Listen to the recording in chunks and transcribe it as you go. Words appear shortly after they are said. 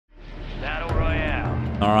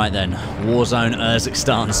All right then, Warzone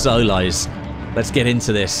Urzikstan solos. Let's get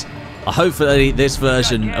into this. Hopefully this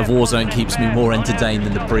version of Warzone keeps me more entertained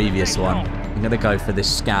than the previous one. I'm going to go for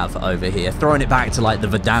this scav over here. Throwing it back to like the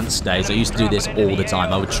Verdansk days. I used to do this all the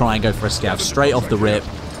time. I would try and go for a scav straight off the rip.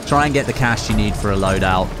 Try and get the cash you need for a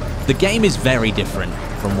loadout. The game is very different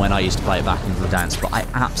from when I used to play it back in Verdansk, but I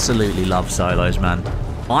absolutely love solos, man.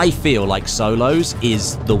 I feel like solos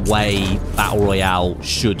is the way Battle Royale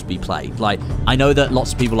should be played. Like, I know that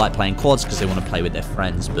lots of people like playing quads because they want to play with their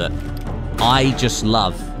friends, but I just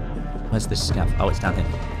love... Where's this scav? Oh, it's down here.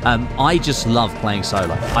 I just love playing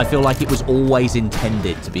solo. I feel like it was always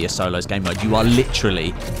intended to be a solos game mode. You are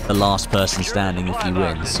literally the last person standing if you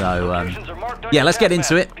win. So, yeah, let's get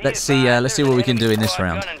into it. Let's see what we can do in this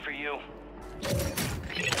round.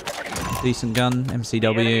 Decent gun,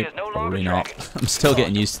 MCW. Probably not. I'm still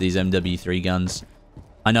getting used to these MW3 guns.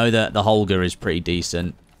 I know that the Holger is pretty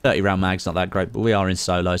decent. 30 round mag's not that great, but we are in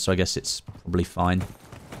solo, so I guess it's probably fine.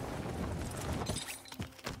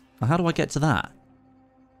 Well, how do I get to that?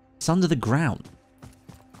 It's under the ground.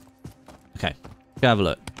 Okay, go have a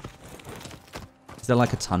look. Is there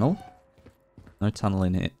like a tunnel? No tunnel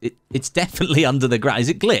in here. It's definitely under the ground. Is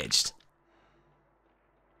it glitched?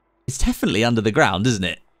 It's definitely under the ground, isn't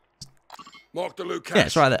it? Mark the loot cache. Yeah,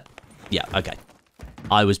 it's right there. Yeah, okay.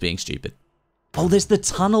 I was being stupid. Oh, there's the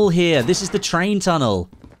tunnel here. This is the train tunnel.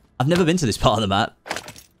 I've never been to this part of the map.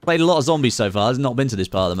 Played a lot of zombies so far. I've not been to this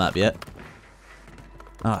part of the map yet.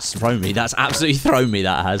 Oh, that's thrown me. That's absolutely thrown me,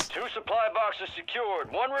 that has. 2 supply boxes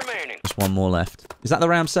secured. 1 remaining. Just 1 more left. Is that the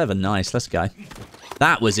round 7? Nice, let's go.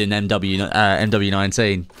 That was in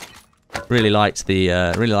MW19. Really liked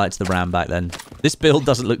the round back then. This build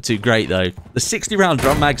doesn't look too great though. The 60 round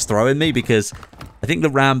drum mag's throwing me because I think the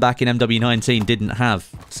round back in MW19 didn't have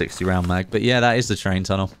 60 round mag. But yeah, that is the train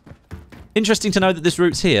tunnel. Interesting to know that this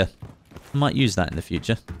route's here. I might use that in the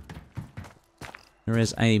future. There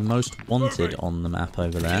is a most wanted on the map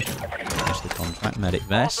over there. There's the contract medic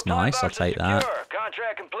vest. Nice, I'll take that.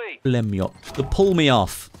 Contract complete. The pull me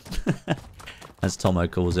off, as Tomo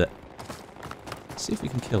calls it. Let's see if we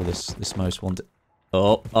can kill this most wanted.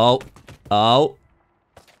 Oh.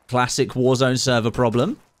 Classic Warzone server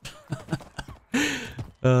problem.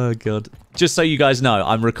 Oh, God. Just so you guys know,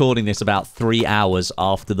 I'm recording this about 3 hours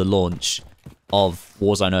after the launch of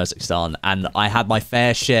Warzone Urzikstan, and I had my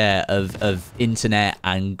fair share of internet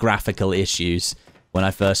and graphical issues when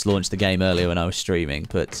I first launched the game earlier when I was streaming,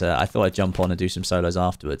 but I thought I'd jump on and do some solos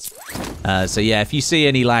afterwards. So yeah, if you see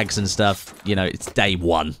any lags and stuff, you know, it's day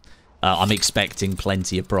 1. I'm expecting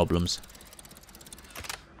plenty of problems.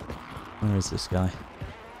 Where is this guy?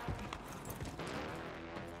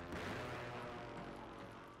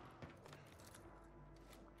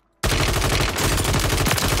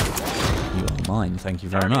 You are mine, thank you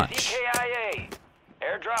very much.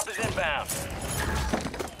 Airdrop is inbound.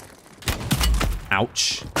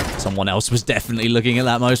 Ouch. Someone else was definitely looking at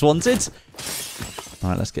that most wanted.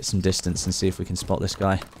 Alright, let's get some distance and see if we can spot this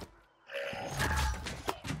guy.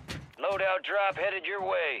 Loadout drop headed your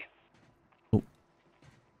way. Oh.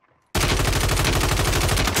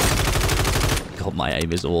 God, my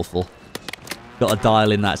aim is awful. Got to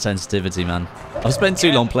dial in that sensitivity, man. I've spent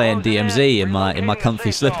too long playing DMZ in my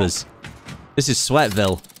comfy slippers. This is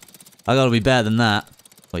Sweatville. I gotta be better than that.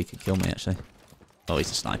 Oh, he could kill me, actually. Oh, he's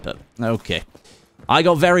a sniper. Okay. I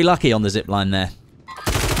got very lucky on the zipline there.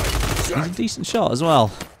 He's a decent shot as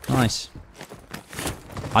well. Nice.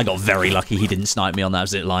 I got very lucky he didn't snipe me on that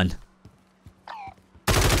zipline.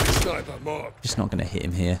 Just not going to hit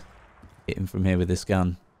him here. Hit him from here with this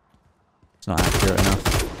gun. It's not accurate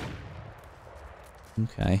enough.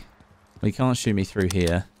 Okay. Well, he can't shoot me through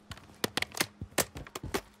here.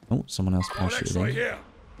 Oh, someone else parachuted in.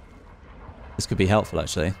 This could be helpful,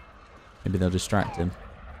 actually. Maybe they'll distract him.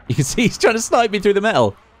 You can see he's trying to snipe me through the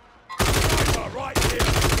metal.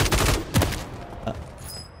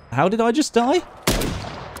 How did I just die?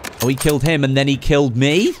 Oh, he killed him and then he killed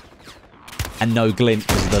me? And no glint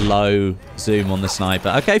because of the low zoom on the sniper.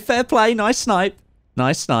 Okay, fair play. Nice snipe.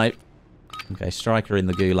 Nice snipe. Okay, striker in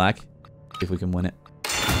the gulag. See if we can win it.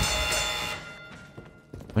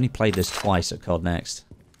 I've only played this twice at COD Next.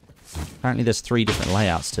 Apparently there's 3 different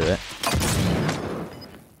layouts to it.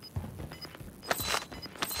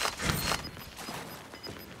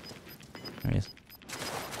 There he is.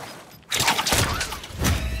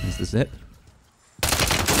 There's the zip.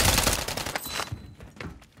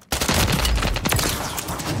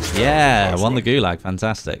 Yeah, won the gulag.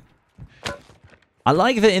 Fantastic. I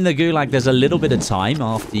like that in the gulag there's a little bit of time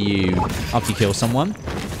after you kill someone.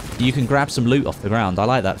 You can grab some loot off the ground. I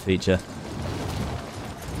like that feature.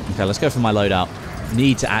 Okay, let's go for my loadout.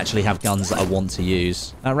 need to actually have guns that I want to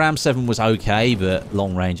use. Ram 7 was okay, but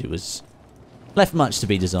long range it was left much to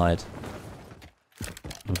be desired.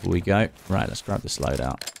 Over we go. Right, let's grab this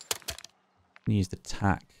loadout. Use the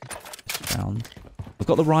tack this round. I've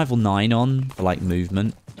got the rival 9 on for like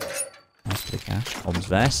movement. Nice bit of cash. Bombs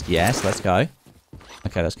vest. Yes, let's go.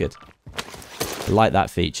 Okay, that's good. I like that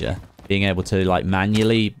feature. Being able to like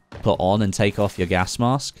manually put on and take off your gas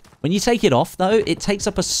mask. When you take it off though, it takes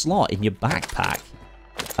up a slot in your backpack.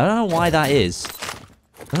 I don't know why that is.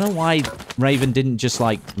 I don't know why Raven didn't just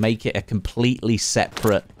like make it a completely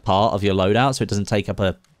separate part of your loadout so it doesn't take up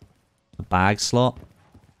a bag slot.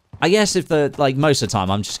 I guess if the, like, most of the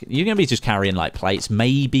time you're gonna be just carrying like plates,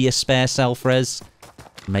 maybe a spare self-res,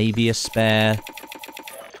 maybe a spare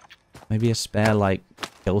like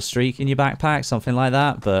kill streak in your backpack, something like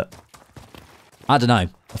that, but I don't know.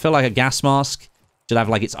 I feel like a gas mask should have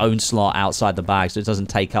like its own slot outside the bag so it doesn't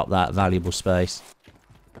take up that valuable space.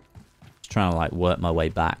 Just trying to like work my way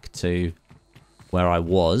back to where I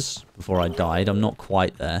was before I died. I'm not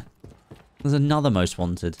quite there. There's another most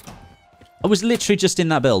wanted. I was literally just in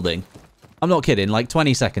that building. I'm not kidding, like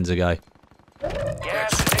 20 seconds ago. Okay,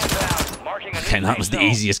 that was the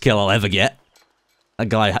easiest kill I'll ever get. That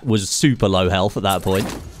guy was super low health at that point.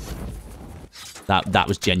 That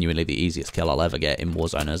was genuinely the easiest kill I'll ever get in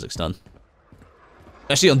Warzone Urzikstan.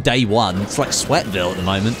 Especially on day one. It's like Sweatville at the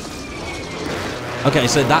moment. Okay,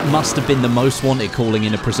 so that must have been the most wanted calling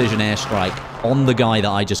in a precision airstrike on the guy that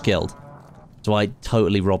I just killed. So I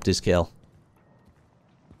totally robbed his kill.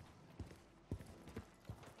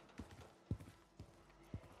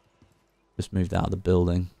 Just moved out of the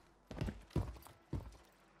building.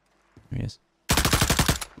 There he is.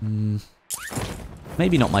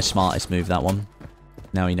 Maybe not my smartest move, that one.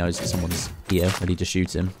 Now he knows that someone's here, ready to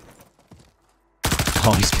shoot him.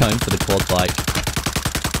 Oh, he's going for the quad bike.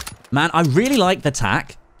 Man, I really like the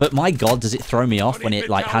tack, but my god, does it throw me off when it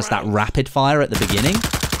like has that rapid fire at the beginning,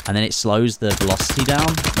 and then it slows the velocity down?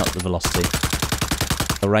 Not the velocity.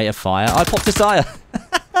 The rate of fire. I popped his tire.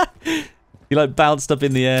 He like bounced up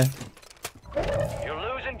in the air. You're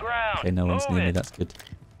losing ground. Okay, no one's near me. That's good.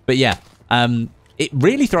 But yeah, it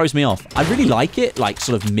really throws me off. I really like it, like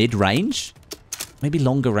sort of mid-range. Maybe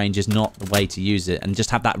longer range is not the way to use it, and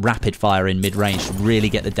just have that rapid fire in mid-range to really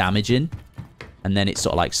get the damage in. And then it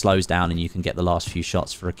sort of like slows down and you can get the last few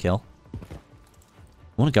shots for a kill.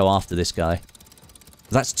 I want to go after this guy.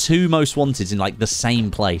 That's 2 most wanteds in like the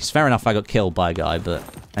same place. Fair enough, I got killed by a guy, but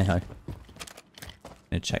hey-ho.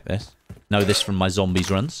 Gonna check this. Know this from my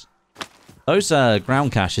zombies runs. Those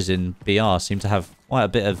ground caches in BR seem to have quite a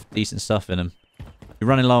bit of decent stuff in them. If you're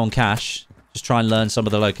running low on cash, just try and learn some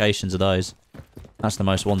of the locations of those. That's the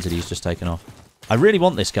most wanted he's just taken off. I really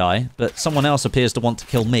want this guy, but someone else appears to want to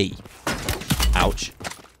kill me. Ouch.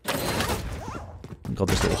 Thank God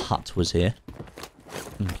this little hut was here.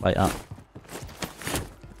 Plate up.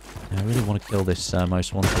 Yeah, I really want to kill this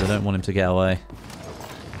most wanted. I don't want him to get away.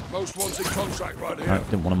 Most wanted contract right here. No,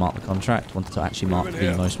 didn't want to mark the contract. Wanted to actually mark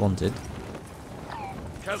the most wanted.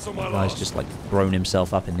 Cancel my The guy's last. just like thrown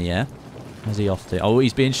himself up in the air. Where's he off to? Oh,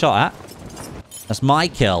 he's being shot at. That's my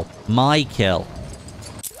kill. My kill.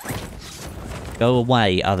 Go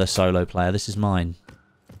away, other solo player. This is mine.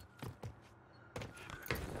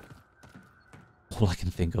 All I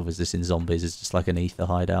can think of is this in zombies. It's just like an ether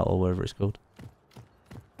hideout or whatever it's called.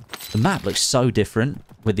 The map looks so different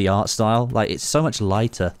with the art style. Like, it's so much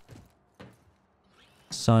lighter.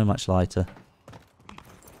 So much lighter.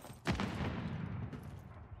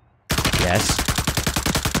 Yes.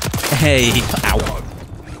 Hey. Ow.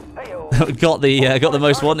 got the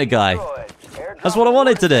most wanted guy. That's what I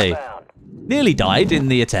wanted to do. Nearly died in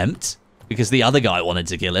the attempt because the other guy wanted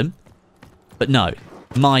to kill him. But no,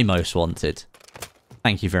 my most wanted.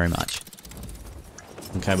 Thank you very much.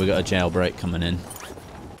 Okay, we got a jailbreak coming in.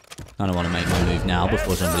 I don't want to make my move now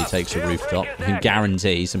before somebody takes a rooftop. I can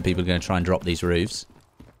guarantee some people are going to try and drop these roofs.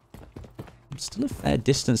 I'm still a fair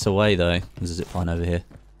distance away though. There's a zipline over here.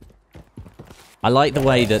 I like the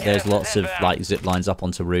way that there's lots of like zip lines up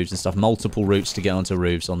onto roofs and stuff. Multiple routes to get onto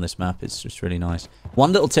roofs on this map. It's just really nice.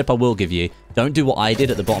 One little tip I will give you. Don't do what I did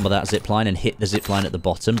at the bottom of that zip line and hit the zip line at the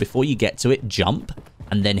bottom. Before you get to it, jump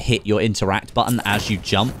and then hit your interact button as you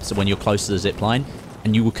jump. So when you're close to the zip line.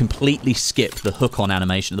 And you will completely skip the hook-on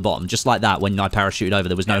animation at the bottom. Just like that, when I parachuted over,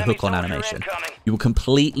 there was no hook-on animation. You will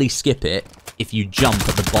completely skip it if you jump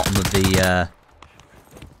at the bottom of the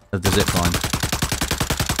zip line.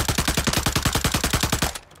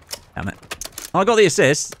 Damn it. Oh, I got the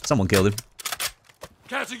assist. Someone killed him.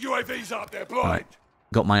 Counter UAVs up there, blind. Right.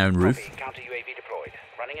 Got my own roof.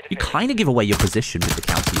 You kind of give away your position with the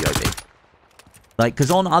counter UAV. Like,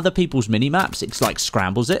 because on other people's mini-maps, it's like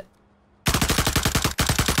scrambles it.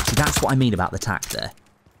 See, that's what I mean about the tack there.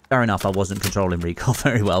 Fair enough, I wasn't controlling recoil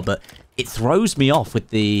very well, but it throws me off with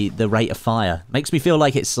the rate of fire. Makes me feel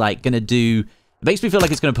like it's like going to do... It makes me feel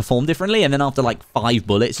like it's going to perform differently, and then after like 5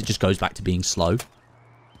 bullets, it just goes back to being slow.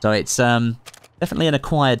 So it's definitely an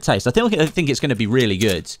acquired taste. I think it's going to be really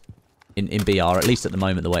good in BR, at least at the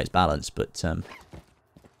moment, the way it's balanced, but...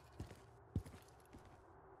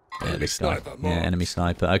 yeah, this guy. Yeah, enemy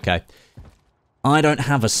sniper. Okay. I don't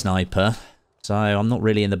have a sniper, so I'm not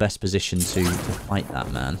really in the best position to fight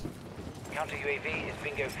that man. Counter UAV is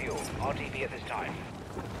bingo fuel. RTB at this time.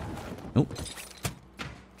 Oh.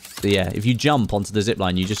 So yeah, if you jump onto the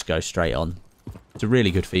zipline, you just go straight on. It's a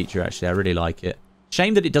really good feature, actually. I really like it.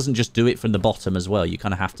 Shame that it doesn't just do it from the bottom as well. You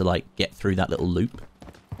kind of have to, like, get through that little loop.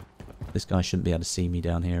 This guy shouldn't be able to see me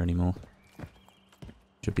down here anymore.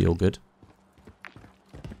 Should be all good.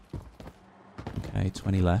 Okay,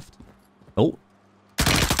 20 left. Oh.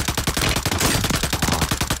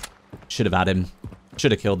 Should have had him.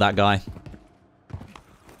 Should have killed that guy.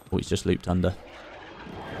 Oh, he's just looped under.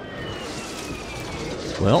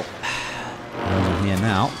 Well, I'm here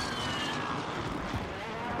now.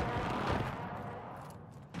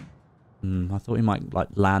 I thought he might like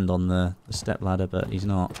land on the step ladder, but he's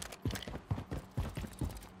not.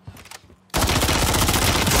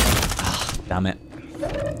 Ah, damn it.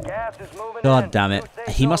 God damn it.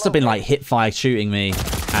 He must have been like hip fire shooting me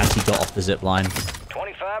as he got off the zip line.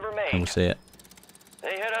 25 remain. And we'll see it.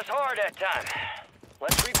 They hit us hard that time.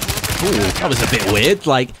 Let's Ooh, that was a bit weird.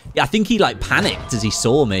 Like, yeah, I think he like panicked as he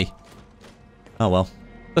saw me. Oh well.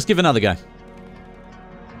 Let's give another go.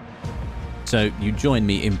 So you join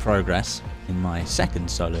me in progress in my second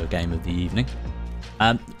solo game of the evening.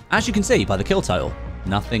 As you can see by the kill total,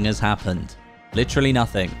 nothing has happened. Literally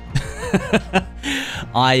nothing.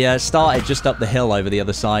 I started just up the hill over the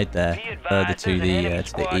other side there, further to the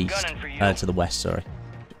east, to the west, sorry.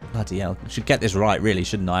 Bloody hell. I should get this right, really,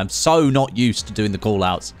 shouldn't I? I'm so not used to doing the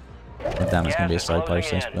call-outs. Oh, damn, it's going to be a slow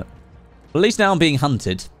process, but... At least now I'm being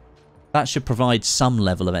hunted. That should provide some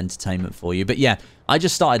level of entertainment for you. But yeah, I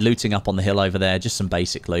just started looting up on the hill over there, just some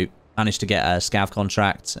basic loot. Managed to get a scav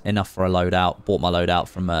contract, enough for a loadout. Bought my loadout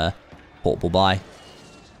from Portable Buy.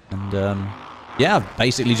 And, yeah, I've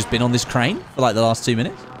basically just been on this crane for like the last 2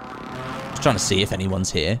 minutes. Just trying to see if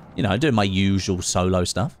anyone's here. You know, doing my usual solo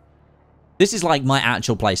stuff. This is like my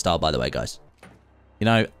actual playstyle, by the way, guys. You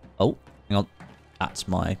know... Oh, hang on. That's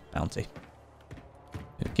my bounty.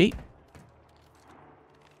 Okay.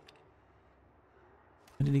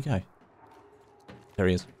 Where did he go? There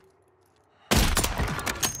he is.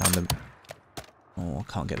 Found him. Oh, I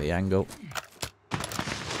can't get the angle.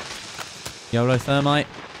 YOLO thermite?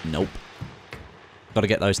 Nope. Got to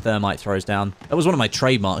get those thermite throws down. That was one of my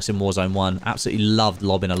trademarks in Warzone 1. Absolutely loved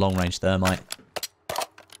lobbing a long-range thermite.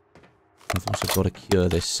 I've also got to cure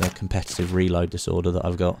this competitive reload disorder that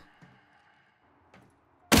I've got.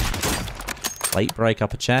 Plate break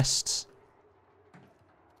up a chest.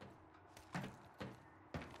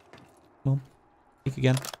 Come on. Peek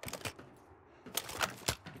again.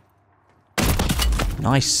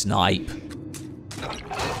 Nice snipe.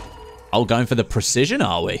 Oh, going for the precision,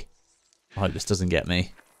 are we? I hope this doesn't get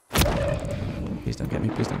me. Please don't get me.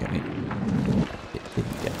 Please don't get me. It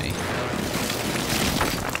didn't get me.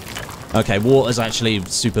 Okay, water's actually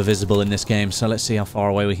super visible in this game, so let's see how far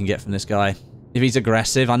away we can get from this guy. If he's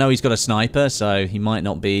aggressive, I know he's got a sniper, so he might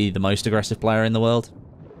not be the most aggressive player in the world.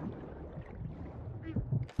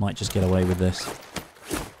 Might just get away with this.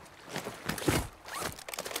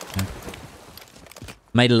 Okay.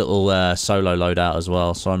 Made a little solo loadout as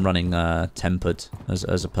well, so I'm running tempered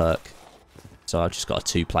as a perk. So I've just got a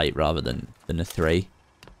 2 plate rather than a 3.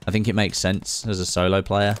 I think it makes sense as a solo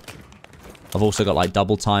player. I've also got like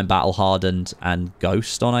double time, battle hardened, and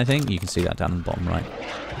ghost on, I think. You can see that down in the bottom right.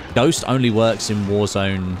 Ghost only works in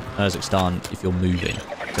Warzone Urzikstan if you're moving.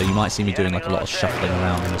 So you might see me doing like a lot of shuffling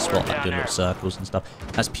around in the spot, like doing little circles and stuff.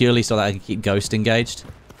 That's purely so that I can keep ghost engaged.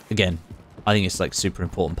 Again, I think it's like super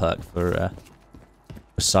important perk for a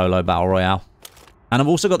solo battle royale. And I've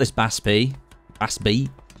also got this Westie,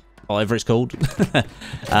 whatever it's called.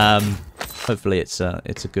 Hopefully it's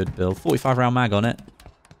a good build. 45 round mag on it.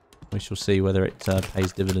 We shall see whether it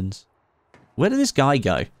pays dividends. Where did this guy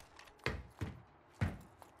go?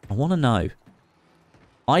 I want to know.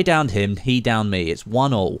 I downed him, he downed me. It's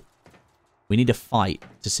 1-1. We need a fight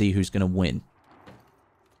to see who's going to win.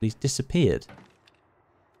 He's disappeared.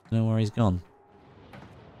 I don't know where he's gone.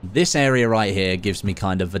 This area right here gives me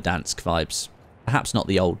kind of Verdansk vibes. Perhaps not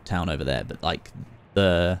the old town over there, but like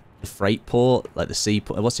the freight port, like the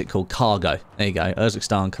seaport. What's it called? Cargo. There you go.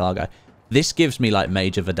 Urzikstan cargo. This gives me like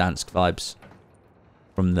major Verdansk vibes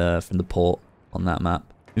from the port on that map.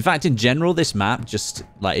 In fact, in general, this map just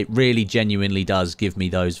like it really genuinely does give me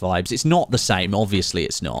those vibes. It's not the same, obviously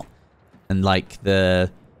it's not. And like the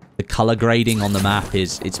color grading on the map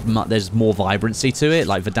there's more vibrancy to it.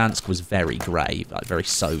 Like Verdansk was very grey, like very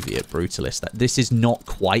Soviet brutalist. This is not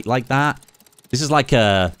quite like that. This is like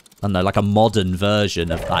a, I don't know, like a modern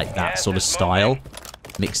version of like that sort of style,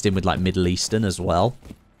 mixed in with like Middle Eastern as well.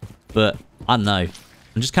 But I don't know,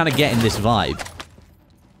 I'm just kind of getting this vibe.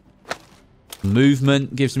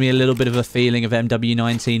 Movement gives me a little bit of a feeling of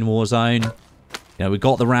MW19 Warzone. You know, we've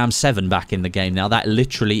got the Ram 7 back in the game now. That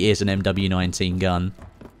literally is an MW19 gun.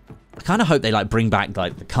 I kind of hope they like bring back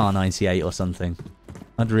like the Kar 98 or something.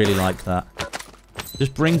 I'd really like that.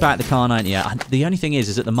 Just bring back the Kar 98. The only thing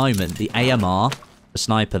is at the moment the AMR, the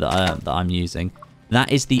sniper that I'm using,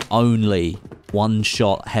 that is the only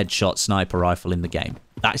one-shot headshot sniper rifle in the game.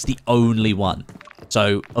 That's the only one.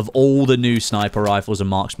 So of all the new sniper rifles and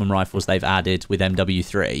marksman rifles they've added with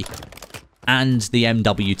MW3 and the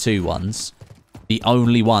MW2 ones, the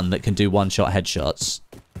only one that can do one-shot headshots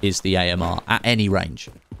is the AMR at any range.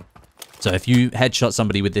 So if you headshot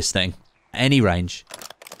somebody with this thing, any range,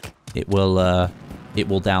 it will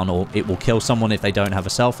down or it will kill someone if they don't have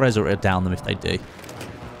a self-res, or it'll down them if they do.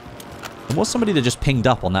 There was somebody that just pinged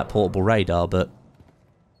up on that portable radar, but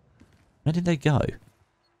where did they go?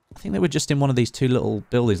 I think they were just in one of these two little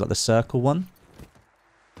buildings, like the circle one.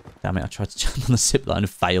 Damn it, I tried to jump on the zipline and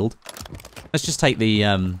failed. Let's just take the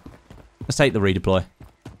redeploy.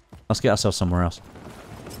 Let's get ourselves somewhere else.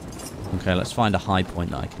 Okay, let's find a high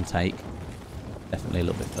point that I can take. Definitely a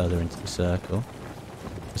little bit further into the circle.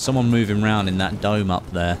 There's someone moving around in that dome up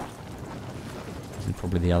there. This is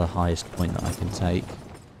probably the other highest point that I can take.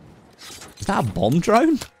 Is that a bomb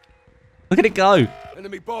drone? Look at it go.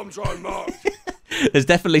 Enemy bomb drone marked. There's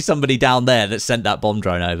definitely somebody down there that sent that bomb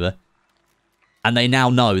drone over. And they now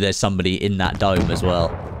know there's somebody in that dome as well.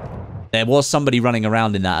 There was somebody running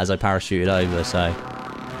around in that as I parachuted over, so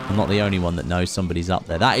I'm not the only one that knows somebody's up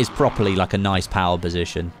there. That is properly like a nice power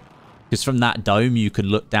position. Because from that dome, you can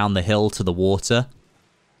look down the hill to the water.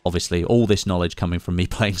 Obviously, all this knowledge coming from me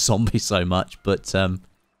playing zombies so much, but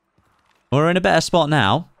we're in a better spot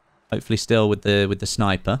now. Hopefully still with the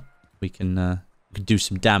sniper. We can do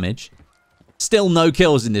some damage. Still no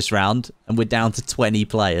kills in this round, and we're down to 20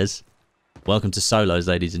 players. Welcome to solos,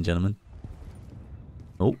 ladies and gentlemen.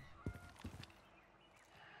 Oh.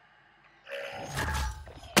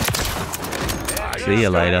 See you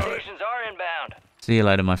later. See you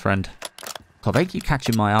later, my friend. God, they keep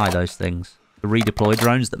catching my eye, those things. The redeploy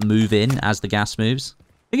drones that move in as the gas moves. I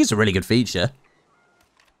think it's a really good feature.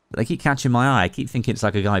 But they keep catching my eye. I keep thinking it's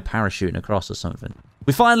like a guy parachuting across or something.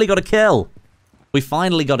 We finally got a kill. We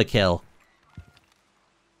finally got a kill.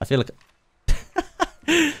 I feel like...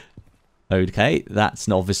 Okay, that's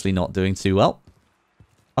obviously not doing too well.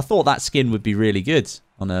 I thought that skin would be really good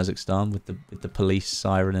on Urzikstan with the police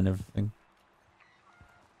siren and everything.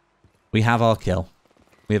 We have our kill.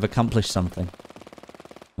 We have accomplished something.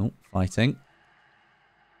 Oh, fighting.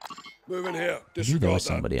 Moving here. I knew Disregard there was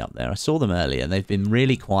somebody up there. I saw them earlier, and they've been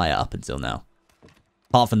really quiet up until now.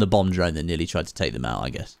 Apart from the bomb drone that nearly tried to take them out, I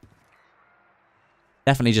guess.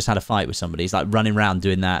 Definitely just had a fight with somebody. He's like running around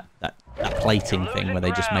doing that plating thing where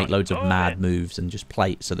they just make loads of mad moves and just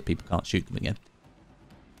plate so that people can't shoot them again.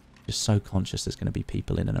 Just so conscious there's going to be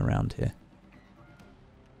people in and around here.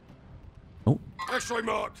 Oh. X-ray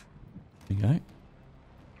marked. There you go.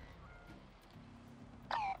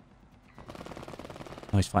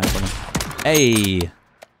 Oh, he's fighting for me. Hey!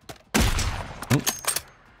 Oh.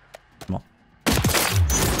 Come on.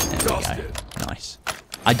 There we go. Nice.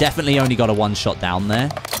 I definitely only got a one-shot down there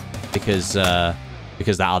because that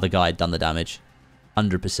other guy had done the damage.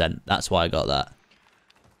 100%. That's why I got that.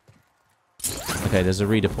 Okay, there's a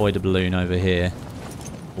redeployed balloon over here.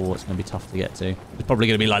 Oh, it's going to be tough to get to. There's probably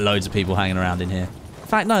going to be like loads of people hanging around in here. In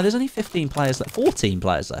fact, no, there's only 15 players left. 14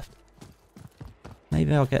 players left.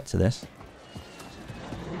 Maybe I'll get to this.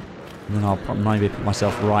 And then I'll probably maybe put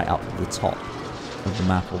myself right up at the top of the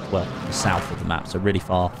map, or well, the south of the map, so really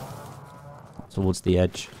far towards the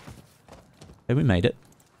edge. Okay, we made it.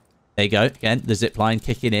 There you go. Again, the zipline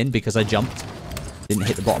kicking in because I jumped. Didn't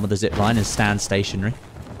hit the bottom of the zipline and stand stationary.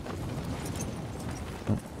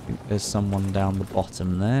 Oh, I think there's someone down the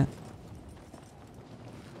bottom there.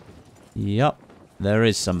 Yup. There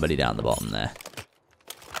is somebody down the bottom there.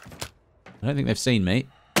 I don't think they've seen me.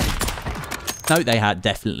 No, they had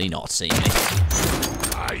definitely not seen me.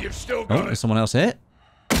 Ah, you've still got There's someone else here.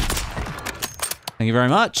 Thank you very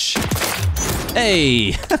much.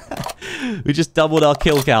 Hey! We just doubled our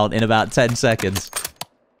kill count in about 10 seconds.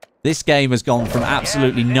 This game has gone from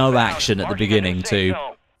absolutely no action at the beginning to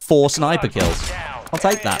 4 sniper kills. I'll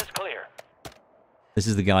take that. This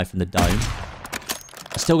is the guy from the dome.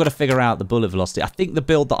 I still got to figure out the bullet velocity. I think the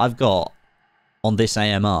build that I've got on this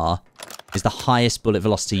AMR is the highest bullet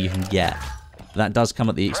velocity you can get. That does come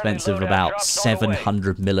at the expense of about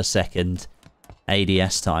 700 millisecond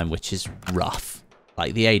ADS time, which is rough.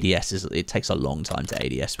 Like, the ADS it takes a long time to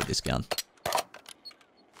ADS with this gun.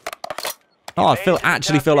 Oh, I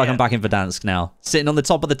actually feel like I'm back in Verdansk now. Sitting on the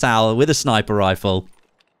top of the tower with a sniper rifle.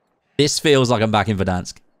 This feels like I'm back in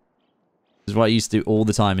Verdansk. This is what I used to do all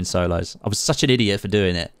the time in solos. I was such an idiot for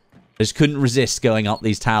doing it. I just couldn't resist going up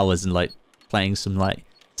these towers and, like, playing some, like,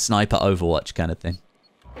 sniper Overwatch kind of thing.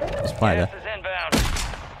 Let's play there.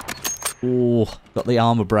 Ooh, got the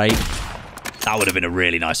armor break. That would have been a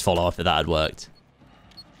really nice follow-up if that had worked.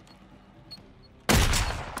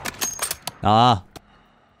 Ah.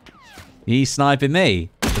 He's sniping me.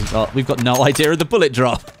 We've got no idea of the bullet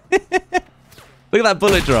drop. Look at that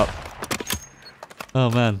bullet drop. Oh,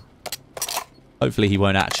 man. Hopefully he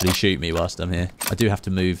won't actually shoot me whilst I'm here. I do have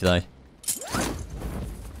to move, though.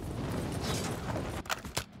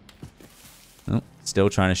 Oh, still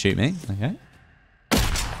trying to shoot me. Okay.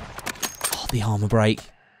 Oh, the armor break.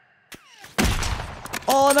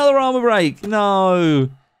 Oh, another armor break. No.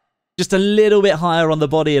 Just a little bit higher on the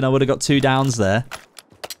body and I would have got 2 downs there.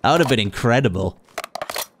 That would have been incredible.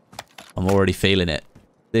 I'm already feeling it.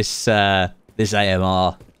 This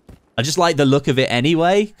AMR. I just like the look of it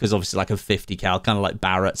anyway, because obviously like a 50 cal, kind of like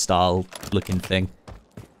Barrett style looking thing.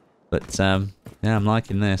 But yeah, I'm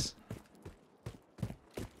liking this.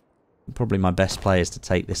 Probably my best play is to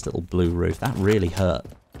take this little blue roof. That really hurt.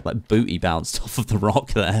 Like booty bounced off of the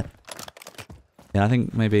rock there. Yeah, I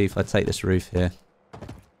think maybe if I take this roof here.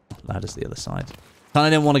 Ladder's the other side. Kind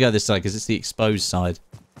of didn't want to go this side because it's the exposed side.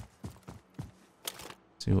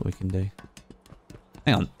 See what we can do.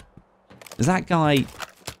 Hang on. Is that guy...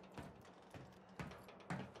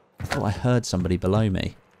 I thought I heard somebody below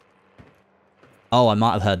me. Oh, I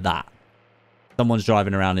might have heard that. Someone's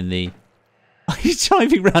driving around in the... He's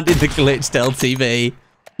driving around in the glitched LTV.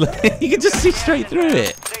 You can just see straight through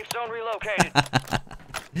it. Safe zone relocated.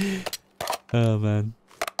 Oh, man.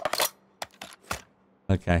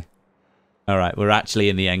 Okay. Alright, we're actually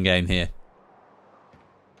in the end game here.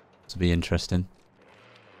 This will be interesting.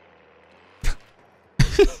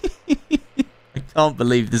 I can't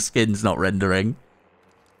believe the skin's not rendering.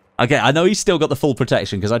 Okay, I know he's still got the full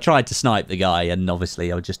protection because I tried to snipe the guy and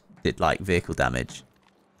obviously I just did like vehicle damage.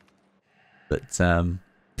 But check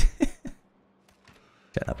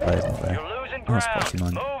that player's not there. You're losing Oh, ground.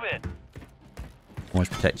 Move it. Always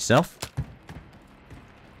protect yourself.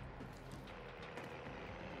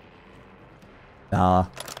 I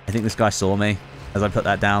think this guy saw me as I put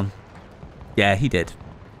that down. Yeah, he did.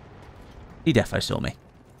 He defo saw me.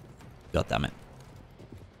 God damn it.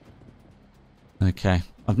 Okay.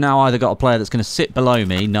 I've now either got a player that's going to sit below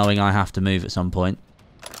me, knowing I have to move at some point.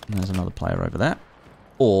 And there's another player over there.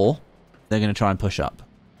 Or they're going to try and push up.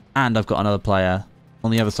 And I've got another player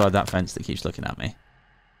on the other side of that fence that keeps looking at me.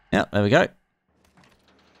 Yep, there we go.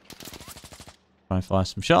 Try and fire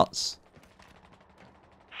some shots.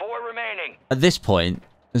 4 remaining. At this point,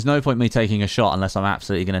 there's no point me taking a shot unless I'm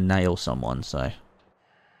absolutely going to nail someone, so...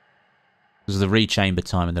 Because the rechamber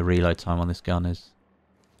time and the reload time on this gun is...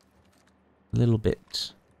 a little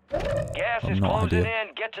bit... Gas is not closing ideal.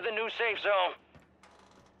 in. Get to the new safe zone.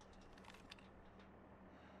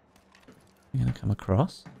 You going to come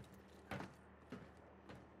across?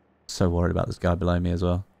 So worried about this guy below me as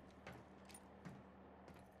well.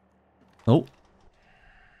 Oh.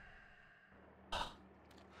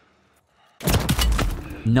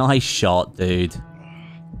 Nice shot, dude. Can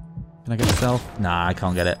I get myself? Nah, I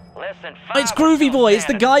can't get it. Oh, it's Groovy Boy. It's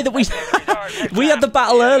the guy that we... we had the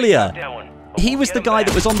battle earlier. He was the guy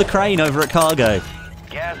that was on the crane over at Cargo.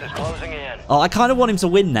 Gas is closing in. Oh, I kind of want him to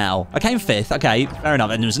win now. I came 5th. Okay, fair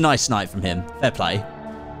enough. And it was a nice snipe from him. Fair play.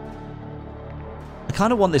 I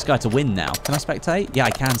kind of want this guy to win now. Can I spectate? Yeah,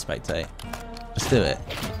 I can spectate. Let's do it.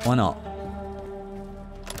 Why not?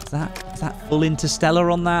 Is that full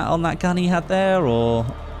interstellar on that gun he had there, or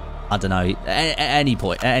I don't know. At any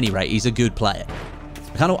point, at any rate, he's a good player.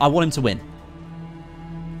 I want him to win.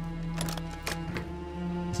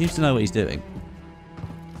 He seems to know what he's doing.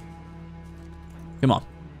 Come on.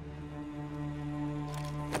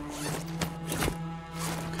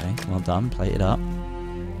 Okay, well done. Play it up.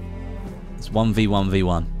 It's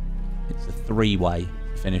 1v1v1. It's a 3-way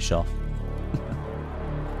finish off.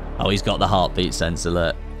 Oh, he's got the heartbeat sensor,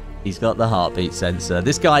 look. He's got the heartbeat sensor.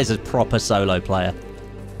 This guy's a proper solo player.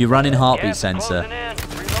 You're running heartbeat sensor.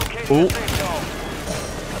 Oh.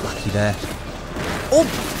 Unlucky there. Oh,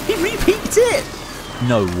 he repeats it.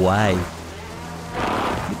 No way.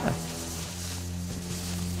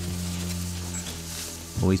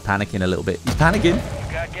 Oh, he's panicking a little bit. He's panicking.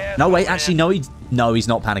 No, wait, actually, no, he's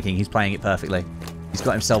not panicking. He's playing it perfectly. He's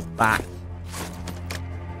got himself back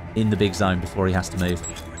in the big zone before he has to move.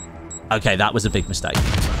 Okay, that was a big mistake.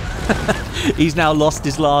 He's now lost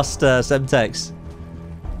his last Semtex.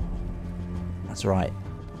 That's right.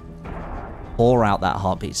 Pour out that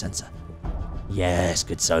heartbeat sensor. Yes,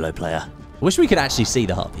 good solo player. I wish we could actually see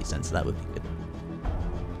the heartbeat sensor. That would be good.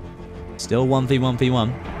 Still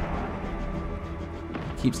 1v1v1.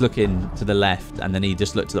 Keeps looking to the left, and then he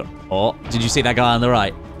just looked to the... Oh, did you see that guy on the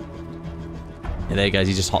right? Yeah, there he goes.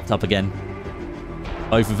 He just hopped up again.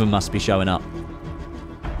 Both of them must be showing up.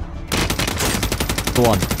 Go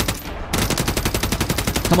on.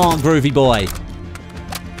 Come on, groovy boy.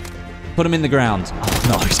 Put him in the ground. Oh,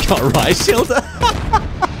 no, he's got a riot shielder.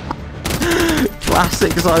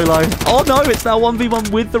 Classic solo. Oh, no, it's now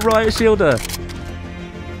 1v1 with the riot shielder.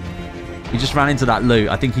 He just ran into that loot.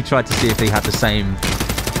 I think he tried to see if he had the same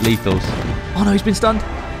lethals. Oh, no, he's been stunned.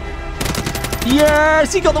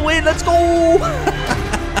 Yes, he got the win. Let's go.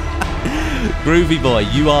 Groovy boy,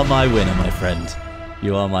 you are my winner, my friend.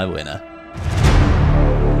 You are my winner.